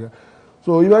aga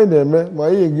so ihe anyị na-eme ma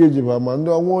ihe ga eji ma ndị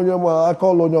ọnwa onye ma aka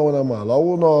ọlụ onye ọbụla maala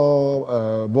ọnwụ na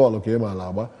bọọlụ ka ị maala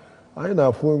agba anyị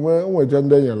na-afụ nweje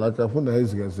ndị enyere aka fụ na ha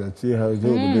ezigasị tie ha jee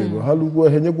obodo Igbo ha lụkwuo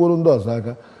ha nyekwuru ndị ọzọ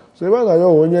aka so ebe a na-anya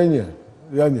onye nye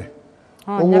ya nye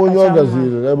onwe onye ọ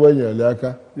gaziri ebe e nyere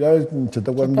aka ya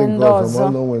nchetakwa ndị nke ọzọ ma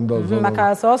na onwe ndị ọzọ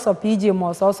maka sọsọ PG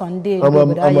ma sọsọ ndị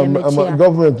obodo anyị emechi ya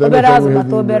obere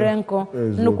azụbata obere nkụ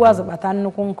nnukwu azụbata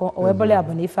nnukwu nkụ o wee bụla ya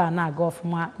bụ na ife a na-aga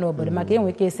ọfụma n'obodo maka enwe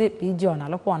ike esi PG ọ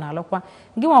na-alụkwa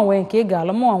gị nwa nwere nke ị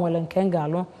ga-alụ mụnwa nwere nke m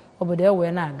ga-alụ obodo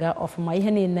ewee na-aga ọfụma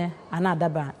ihe niile a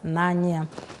na-adaba n'anya ya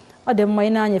ọ dị mma ị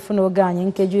na-anya efu n'oge anyị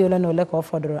nkeji ole na ole ka ọ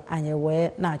fọdụrụ anyị wee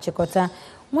na-achịkọta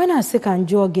nwee na-asị ka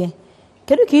njụọ gị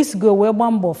kedu ka isigo wee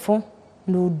gbaa mbọ fụ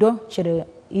na udo chere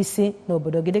isi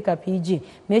n'obodo gị dịka PG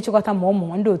ma ịchịkọta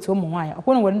ma ndị otu ụmụ nwaanyị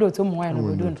ọkwụrụ nwere ndị otu ụmụ nwaanyị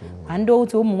n'obodo ma ndị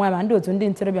otu ụmụ nwaanyị ma ndị otu ndị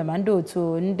ntorobịa ma ndị otu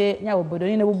ndị ya obodo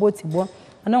niile gbugbo tigbo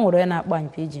mana o nwere onye na-akpọ anyị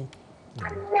PG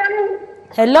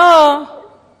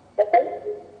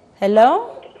hello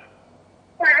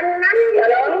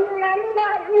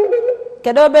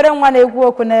kedu obere nwa na-ekwu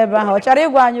okwu n'ebe ahụ ọ chọrọ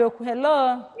ịgwa anyị okwu hello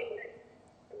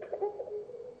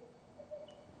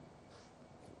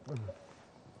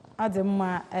ọ dị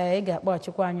mma ị ga-akpọ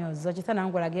ọchịkwa anyị ọzọ cheta na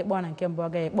m gwara gị kpọọ na nke mbụ ọ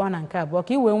gaghị kpọọ na nke abụọ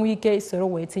ka ị wee nwee ike isoro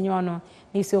wee tinye ọnụ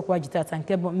n'isiokwu ji tata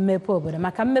nke bụ mmepe obodo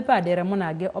maka mmepe a dịrị mụ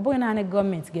na gị ọ bụghị naanị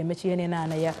gọọmenti ga-emechi ihe niile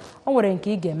naanị ya o nwere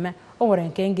nke ị ga-eme o nwere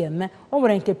nke m ga-eme o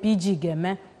nwere nke PG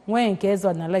ga-eme nwee nke eze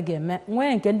ọdịnala ga-eme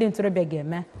nwee nke ndị ntorobịa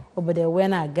ga-eme obodo wee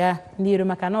na-aga n'iru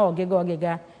maka na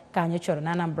ọgịga ka anyị chọrọ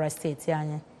na Anambra steeti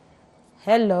anyị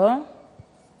hello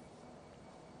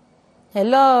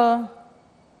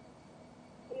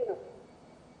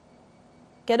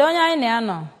kedu onye anyị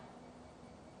na-anọ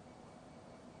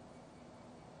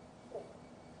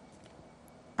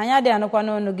anyị adịghị anụkwa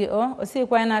n'ọnụ gị o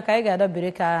sikwa anyị n'aka anyị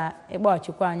ga-adọbiri ka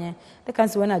ịkpọghachikwa anyị dịka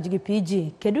nsi wee na-ajụ gị PG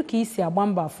kedu ka isi agba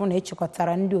mbọ afụ na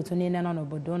ịchịkọtara ndị otu niile nọ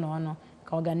n'obodo ụlọ ọnụ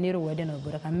ka ọganiru wee dị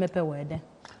n'obodo ka mmepe wee dị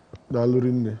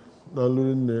daalụrị nne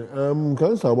ka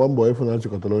m si agba mbọ ịfụ na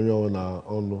achịkọtara onye ọnwụ na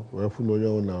ọnụ wee fụ na onye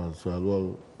ọnwụ na-asụ arụ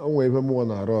ọrụ o nwere ife mụnwa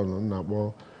na-arụ ọnụ m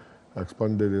na-akpọ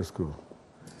expanded school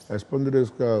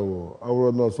ahụ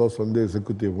awụrụ na ọsọsọ ndị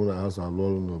ezekutiv na ha so alụ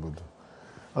ọrụ n'obodo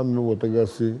a na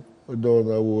wetagasị onye ọ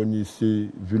na-awụ onye isi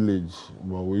vileji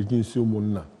ma ọ bụ onye isi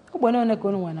ụmụnna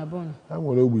ha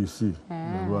nwere ogbe isii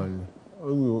n'ebe anyị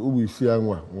ogbe isii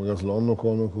anwa nwegasịrị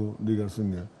ọnụkụ dịgasị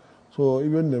na ya so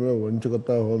ibe na-eme were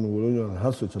nchịkọta ahụ ọnụ were onye ọrụ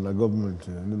ha socha na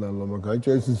gọọmenti ndị na-alụ maka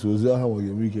ịchọ isisi ozi ọha nwere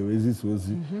eme ike wee zisi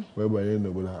ozi wee banye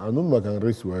n'obodo ha anụ maka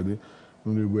nri si wee dị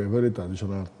nri bụ a very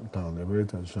traditional town, a very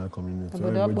traditional community.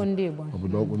 Obodo ọkpụ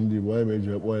ndị Igbo anyị meji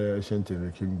ekpọ ya ancient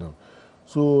kingdom.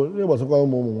 So ihe gbasakwa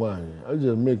ụmụ nwaanyị a ji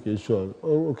make sure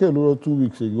oke lụrụ 2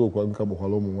 weeks ago kwa nka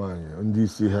gbakwara ụmụ nwaanyị ndị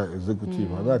isi ha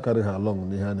executive ha na-akarị ha along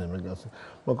n'ihe a na-emegasị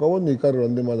maka ọ na ịkarịrị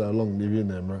ndị mmadụ along n'ihe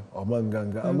na-eme ọma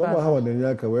nganga alọma ha na-enye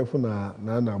aka wee fụ na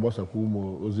a na-agbasakwa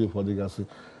ụmụ ozi ụfọdụ gasị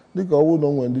dịka ọnwụ na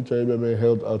onwe ndị chọrọ ebe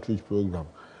health outreach program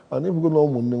and ịbụgo na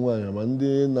ụmụnne nwaanyị ma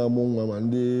ndị na-amụ nwa ma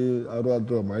ndị arụ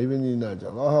adọrọ ma ibe niile aja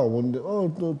ha ọwụ ndị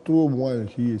tụrụ ụmụ nwaanyị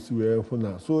ka ihe esi wee fụ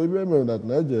na so ebe mere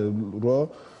na eje rụọ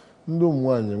ndị ụmụ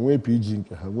nwaanyị nwee PG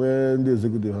nke ha nwee ndị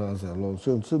executive ha asị alọ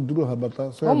so duru ha bata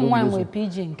ụmụ nwaanyị nwee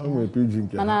PG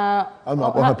nke ha a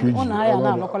na-akpọ ha PG anyị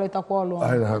na-alụkọrịta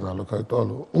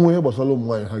ọlụ onwe ihe gbasara ụmụ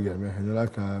nwaanyị ha ga-eme ha nyere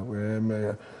aka wee mee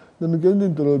ya nke ndị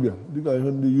ntorobịa dịka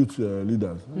ihe ndị youth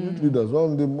leaders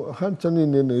ha ncha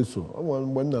niile na-eso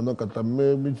mgbe nna anọkọta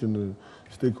mee meeting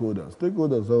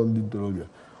stakeholders ahụ ndị ntorobịa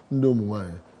ndị ụmụ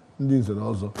nwaanyị ndị nze na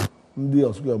ọzọ ndị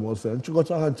ọsụkọbọsọ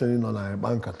nchịkọta ha ncha nọ na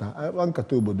akpa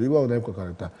nkata obodo ebe ahụ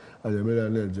na-ekwekọrịta anyị emere ya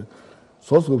na-eje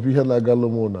sọsọ ofu ihe na-agalụ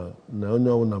m na onye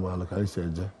ọbụla malụ ka anyị si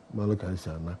eje malụ ka anyị si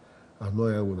anọ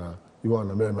ya bụ na iwe ọ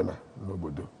na-emena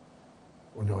n'obodo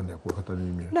onye ọ na-ekwekọta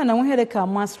n'ime ya na nwehere ka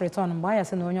mass return mgbe anyị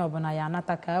sị na onye ọbụla ya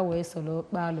anata ka a wee soro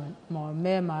kpalụ ma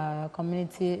mee ma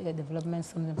community development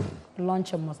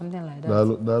launch or something like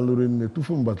that. daalụrị nne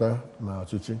tufu mbata na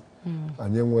ọchịchị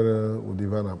anyị nwere ụdị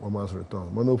ibe a na-akpọ mass return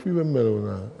mana ofu ibe m mere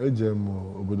na eje m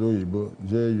obodo oyibo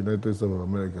jee United States of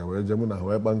America wee jee mụ na ha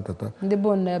wee kpa nkata ndị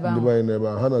bụ n'ebe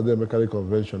ahụ ha na-adị emekarị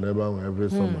convention ebe ahụ every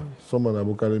summer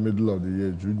na-abụkarị middle of the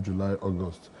year June, July,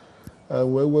 August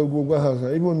wee gwa ha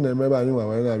sị ibe unu na-eme ebe anyị nwa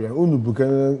wee na-abịa unu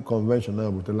bukere convention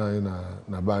na-abutela anyị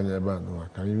na be anyị ebe a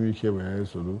ka anyị nwee ike wee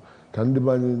soro ka ndị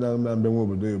be anyị na-abịanwe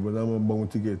obodo oyibo na-ama mgbanwe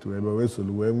tiketi ebe wee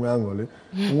soro wee nwee aṅụrị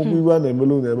nwekwa ibe a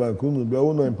na-emelu unu ebe a nke unu bịa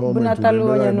ụlọ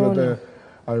empowerment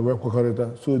anyị wee kwekọrịta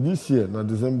so this year na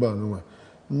December nwa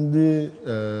ndị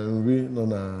nri nọ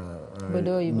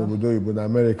n'obodo oyibo na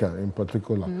America in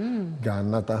particular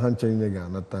ga-anata ha nche niile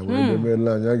ga-anata wee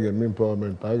demeela anyị a ga-eme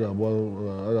empowerment a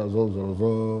ga-azọ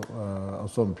nzọrọzọ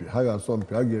asọmpi ha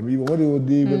ga-asọmpi a ga-eme ibe nwere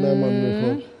ụdị ibe na-ama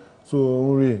mmefọ so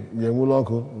nri ga-enwere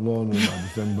ọkụ n'ọnụ na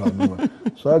Disemba nwa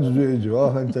so ajụjụ eji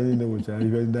ha ncha niile nwechara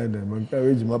ihe ndị anyị na-eme nke ahụ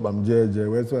eji makpa m jee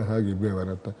wee sị ha ga-ebu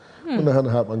ewerata mụ na ha na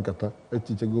ha akpa nkata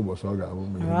echichego ụbọchị ọ ga-abụ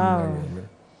mgbe ihe ha ga-eme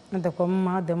dịkwa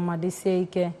mma ọ dị mma dịsie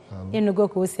ike ịnụgo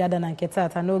ka o si ada na nke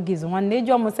taata n'oge Izu Nwanne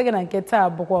iji ọmụsị gị na nke taa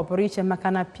bụkwa ọpụrụ iche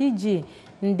maka na PG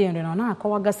ndị nri nọ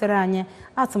na-akọwagasịrị anyị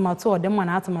atụmatụ ọdịmma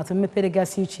na atụmatụ mmepe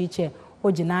dịgasị iche iche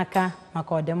o ji n'aka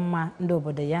maka ọdịmma ndị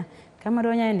obodo ya ka mara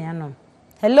onye anyị na-anọ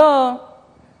hello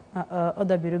ọ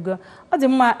dabirigo ọ dị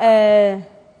mma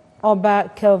ọba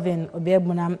Kelvin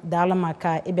Obiegbuna daalụ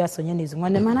maka ịbịa sonye n'Izu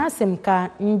Nwanne mana asị m ka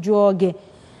m jụọ gị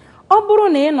ọ bụrụ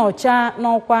na ị nọcha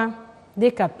n'ọkwa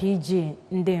dịka PG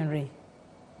ndị nri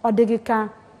ọ dịghị ka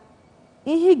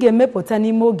ihe ị ga-emepụta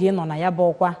n'ime oge ị nọ na ya bụ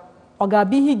ọkwa ọ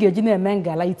ga-abụ ihe ị ga-eji na-eme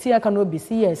ngala itinye aka n'obi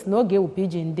si yes na oge ewu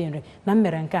PG ndị nri na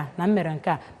mmere nke a na mmere nke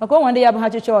a maka onwe ndị ya bụ ha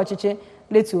ọchịchị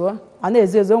letuo a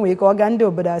na-ezo ezo nwere ike ọ ga ndị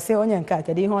obodo asị onye nke a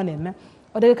kedu ihe ọ na-eme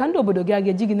ọ dịghị ka ndị obodo gị a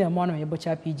ga-eji gị na-eme ọnụ ma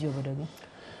ịbụcha PG obodo gị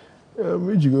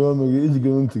ijigoro ọnụ gị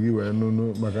ijigoro ntị gị wee nụnụ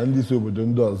maka ndị isi obodo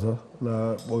ndị ọzọ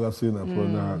na-akpọgasị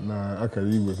na akara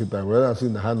igwe kịta wee na-asị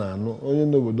na ha na-anụ onye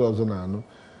ndị obodo ọzọ na-anụ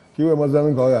ka iwe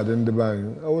mazanụ ka ọ ga-adị ndị be anyị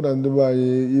ọ bụrụ na ndị be anyị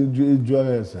ịjụ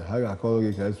ha ese ha ga-akọrọ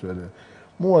gị ka esi were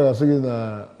mụ nwere asị gị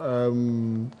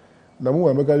na mụ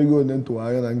nwa emekarịgo onye ntụwa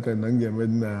anya na nka na m ga-eme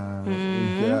dị na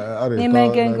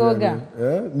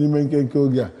n'ime nkenke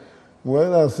oge a wee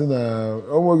na-asị na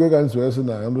ọnwego ka ntị wee sị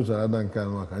na nrụchara na nke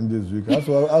anụ maka ndị ezu ike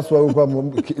asụwagokwa m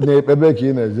ebe ka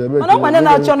ị na-eje ebe mana ọkwa ndị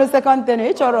na-achọ ọnụ sekọndịrị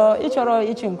ịchọrọ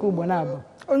ịchị nke ugbo na-abụ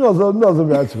onye ọzọ ndị ọzọ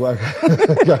bịa chịkwa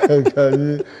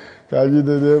ka anyị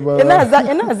dede ebe ị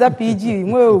na-aza PG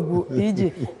nwee ugwu PG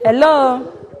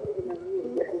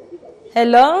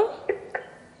hello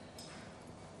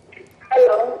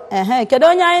kedu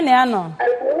onye anyị na-anọ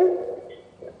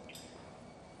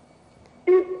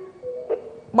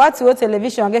gbatuo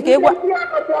telivishọn gị ka ịgwa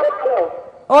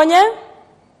onye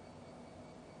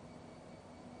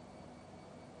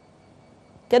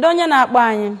kedu onye na-akpọ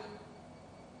anyị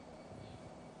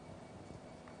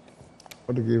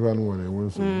ọ dị ka ihe anụ nwere enwe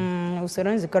nsogbu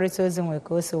usoro nzikọrịta ozi nwere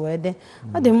ka o si wee dị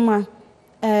ọ dị mma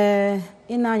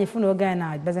ị na-anyị fụ na oge anyị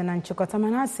na-abịazi na nchịkọta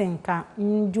mana asị nka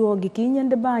njụọ gị ka inye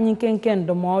ndị be anyị nkenke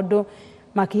ndụmọdụ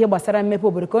maka ihe gbasara mmepe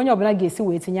obodo ka onye ọbụla ga-esi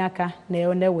wee tinye aka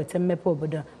na-eweta mmepe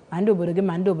obodo ma ndị obodo gị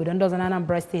ma ndị obodo ndị ọzọ na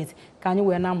Anambra steeti ka anyị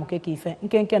wee na-amụke ka ife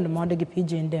nkenke ndụmọdụ gị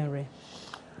PG ndị nri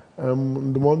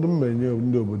ndụmọdụ m na-enye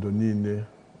ndị obodo niile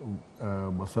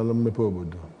gbasara mmepe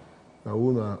obodo na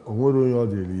o nwere onye ọ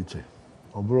dịrị iche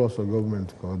ọ bụrụ ọsọ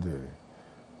gọọmenti ka ọ dịrị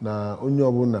na onye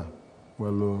ọbụla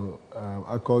nwere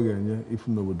aka ọ ga-enye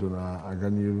ifu n'obodo na-aga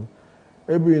n'iru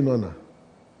ebe ị nọ na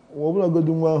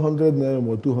ọbụlagodi nwa 100 naira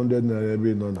ma 200 naira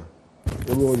ebe ị nọ na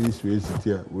ebe ọ isi wee site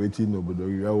ya wee tii n'obodo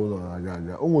gị ya ụlọ na-aga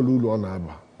aga o nwere uru ọ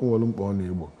na-aba o nwere mkpa ọ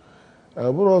na-egbo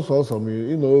bụrụ ọsọsọ ma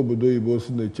ịnọ obodo oyibo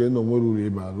si na-eche na onwere uru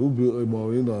ịbara ma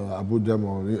ịnọ Abuja ma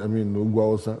n'ugwu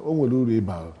Awụsa o nwere uru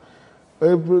ịbara.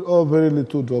 All very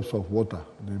little drops of water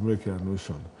they make an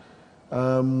ocean.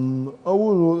 Ọ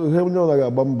bụrụ ihe onye ọla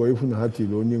ga-agba mbọ ịfụ na ha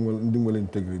tiri onye ndị nwere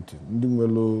integrity ndị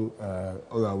nwere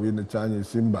ọ ga-awụ ịnecha anya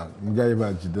isi mba nga ebe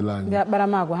a jidela anyị ndị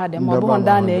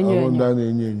a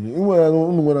na-enyo enyo nwere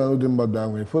unu nwere anụ dị mmadụ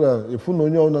ahụ ịfụ na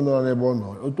onye ọbụla nọ n'ebe ọ nọ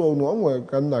otu ọnụ ọ nwere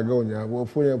ka m na-aga ụnyaahụ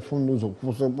ofu ya fụ n'ụzọ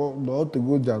kwụsị na ọ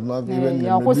tego ji anụ aka ibe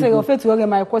na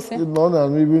ọ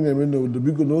na-anụ ibe na-eme n'obodo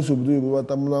biko na ose obodo Igbo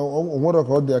bata mana o nwere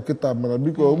ka ọ dị ya kịta mana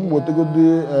biko m wetegodi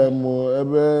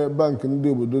ebe bankị ndị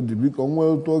obodo dị biko onwe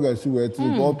otu ọ ga-esi wee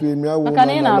tinye ka ọ tụọ ime awụ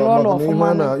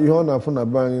ihe ọ na-afụ na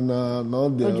be anyị na ọ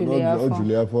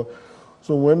jụrụ ya afọ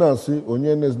so wee na-asị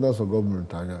onye na-eso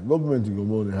gọọmenti anya gọọmenti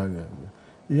ga-eme onye ha anya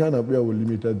ihe a na-akpọ ya wụ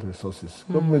limited resources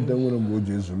gọọmenti enwere mgbe o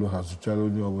ji ezulu ha zụchara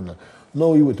onye ọbụla na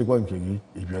iwetakwa nke gị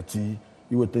ịbịa tii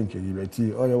iweta nke gị bịa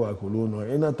tii ọnya wakụrụ ụlọ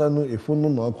ịnatanụ ịfụnụ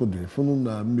na ọkụ dị ịfụnụ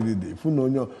na mmiri dị ịfụ na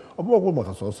onye ọbụrụkwụ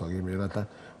maka sọsọ gị ma ịnata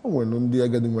o nwere ndị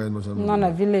agadi nwaanyị nọ na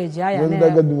vileji ndị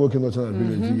agadi nwoke nọcha na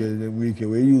vileji ga-enwe ike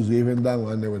wee yuzu ihe ndị ahụ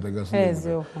a na-ewetagasị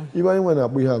ibe anyị nwere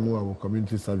akpọ ihe anụ bụ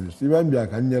kọmuniti savis ibe anyị bịa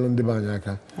ka nyere ndị be anyị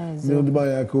aka nyere ndị be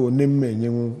anyị aka one mme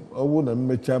enyenwu ọ bụrụ na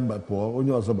mmecha mba pụọ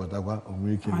onye ọzọ batakwa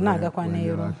onwe ike nyere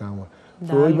aka nwa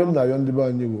so ibe m na-arịọ ndị be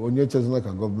anyị bụ onye chezina ka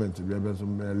gọọmenti bịa bịazụ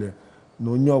mmegharị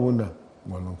na onye ọbụla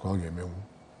nwere nke ọ ga-emenwu.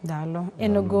 Daalụ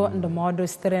ịnụgo ndụmọdụ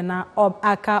sitere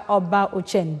n'aka ọba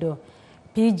Ochendo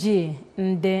PG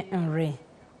ndị nri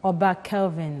ọba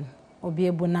Kelvin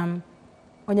Obiegbunam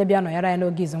onye bịa nọnyere anyị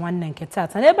n'oge Izu Nwanne nke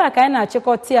taata n'ebe a ka anyị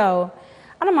na-achịkọta ya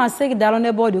ana m asị gị daalụ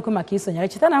n'ebe ọ dị ukwuu maka isonyere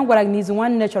cheta na m gwara gị na Izu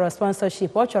Nwanne chọrọ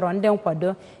sponsorship ọ chọrọ ndị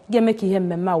nkwado ga-eme ka ihe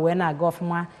mmemme a wee na-aga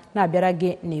ọfụma na-abịara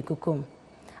gị n'ikuku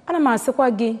ana m asịkwa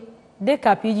gị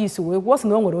dịka PG si wee gwọ sị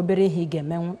na o nwere obere ihe ị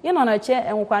ga-emenwu ị nọ na che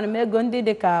enwekwana m ego ndị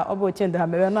dịka ọba Ochendo ha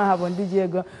mewe na ha bụ ndị ji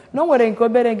ego na o nwere nke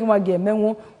obere gị nwa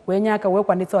ga-emenwu wee nye aka wee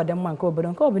kwalite ọdịmma nke obodo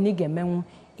nke ọ bụla ị ga-emenwu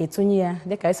etunye ya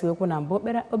dịka esi wekwu na mbụ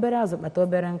obere azụ kpata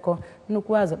obere nkụ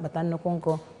nnukwu azụ kpata nnukwu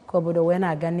nkụ ka obodo wee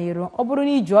na-aga n'iru ọ bụrụ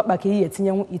na iji ọkpa ka iyi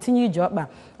etinyenwu itinye iji ọkpa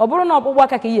ọ bụrụ na ọkpụkpụ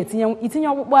aka ka iyi etinyenwu itinye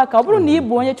ọkpụkpụ aka ọ bụrụ na ị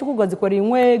bụ onye Chukwu gọzikwara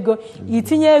inwe ego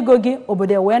itinye ego gị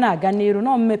obodo wee na-aga n'iru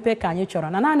na mmepe ka anyị chọrọ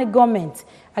na naanị gọọmenti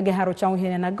agaghị arụchanwu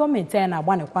ihe na gọọmenti anyị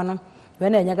na-agbanịkwanụ wee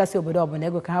na-enyegasị obodo ọbụla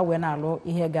ego ka ha wee na-alụ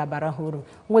ihe ga-abara ha uru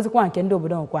nwezikwa nke ndị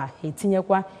obodo nkwa ha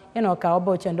etinyekwa ịnọ ka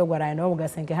ọba Ochendo gwara anyị na ọ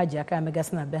nwegasị nke ha ji aka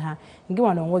emegasị na be ha gị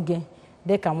nwa na onwe gị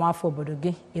dịka nwaafọ obodo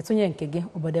gị etinye nke gị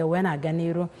obodo wee na-aga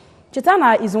n'iru cheta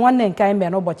na Izu Nwanne nke anyị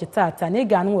mere n'ụbọchị taata na ị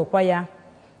ga-anụ nwekwa ya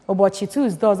ụbọchị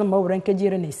Tuzdee ọzọ ma o were nkeji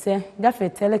 15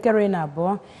 gafete elekere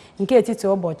 2 nke etiti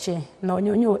ụbọchị na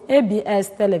onyonyo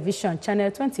ABS Television Channel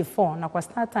 24 nakwa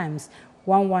Star Times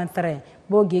 113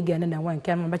 bụ oge ị ga-ene na-enwe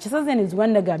nke mma chetazie na Izu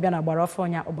Nwanne ga-abịa na gbara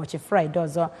ọfọ ya ụbọchị Fraịde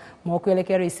ọzọ ma ọkụ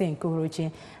elekere 5 nke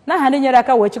uhuruchi n'aha ndị nyere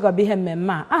aka wee chịkọba ihe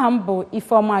mmemme a aha m bụ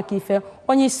Ifeọma Akife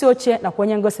onye isi oche nakwa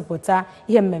onye ngosipụta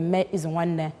ihe mmemme Izu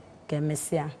Nwanne ka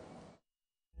emesịa.